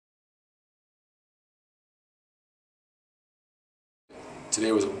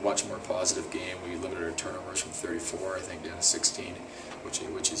today was a much more positive game. We limited our turnovers from 34, I think, down to 16,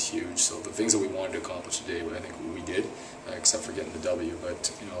 which is huge. So the things that we wanted to accomplish today, I think we did, except for getting the W. But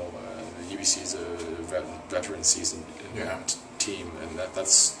the UBC is a veteran seasoned team, and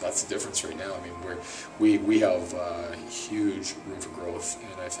that's the difference right now. I mean, we have huge room for growth,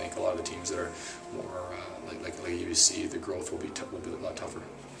 and I think a lot of the teams that are more like UBC, the growth will be a lot tougher.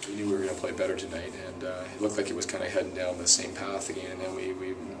 We knew we were going to play better tonight, and it looked like it was kind of heading down the same path again. And then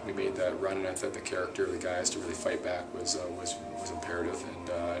we made that run, and I thought the character of the guys to really fight back was imperative,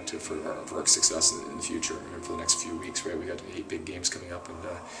 and for our success in the future and for the next few weeks. Right, we got 8 big games coming up, and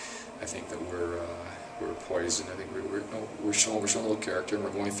I think that we're poised, and I think we're showing a little character, and we're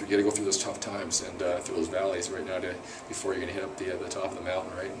going through. You got to go through those tough times and through those valleys right now before you're going to hit up the top of the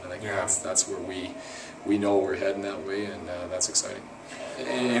mountain, right? And I think that's where we know we're heading that way, and that's exciting.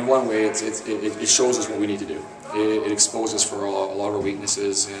 In one way, it shows us what we need to do. It exposes for a lot of our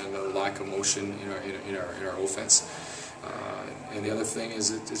weaknesses and a lack of motion in our offense. And the other thing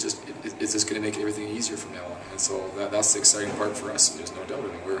is, it's just going to make everything easier from now on. And so that's the exciting part for us. There's no doubt. I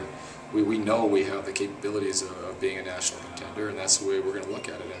mean, we know we have the capabilities of being a national contender, and that's the way we're going to look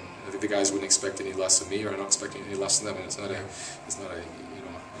at it. And I think the guys wouldn't expect any less of me, or I'm not expecting any less than them. And it's not an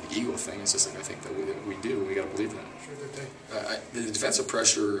ego thing. It's just like I think that we do. We got to believe that. Sure they do. The defensive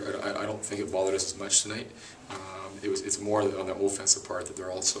pressure, I don't think it bothered us as much tonight. It's more on the offensive part that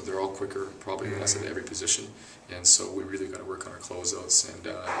they're all quicker probably than us at every position, and so we really got to work on our closeouts and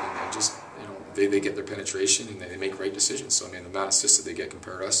just they get their penetration and they make right decisions. So I mean the amount of assists that they get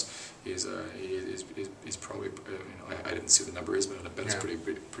compared to us is probably I didn't see what the number is, but I bet it's pretty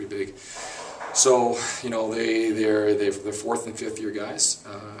big. So they're 4th and 5th year guys.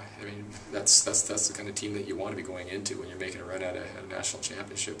 I mean that's the kind of team that you want to be going into when you're making a run at a national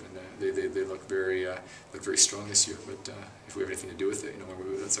championship, and they look very strong this year. But if we have anything to do with it,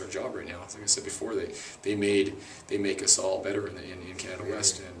 that's our job right now. Like I said before, they make us all better in Canada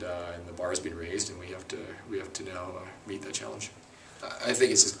West, and the bar's been raised, and we have to now meet that challenge. I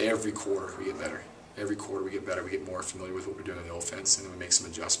think it's just every quarter we get better. Every quarter we get better, we get more familiar with what we're doing on the offense, and then we make some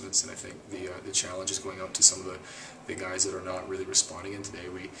adjustments. And I think the challenge is going out to some of the guys that are not really responding. And today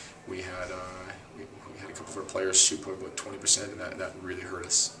we had a couple of our players shoot probably about 20%, and that really hurt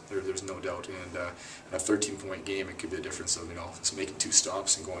us. There's no doubt. And in a 13-point game, it could be a difference of just making 2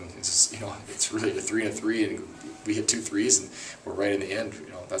 stops and going. It's really a 3 and a 3, and we hit 2 threes, and we're right in the end.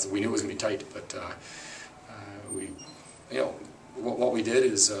 We knew it was going to be tight, but what we did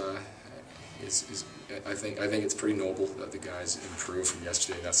is. I think it's pretty noble that the guys improved from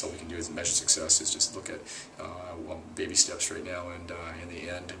yesterday. And that's all we can do is measure success. Is just look at baby steps right now, and in the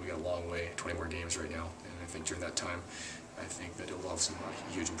end, we got a long way, 20 more games right now. And I think during that time, I think that it'll have some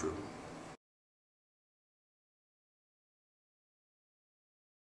huge improvement.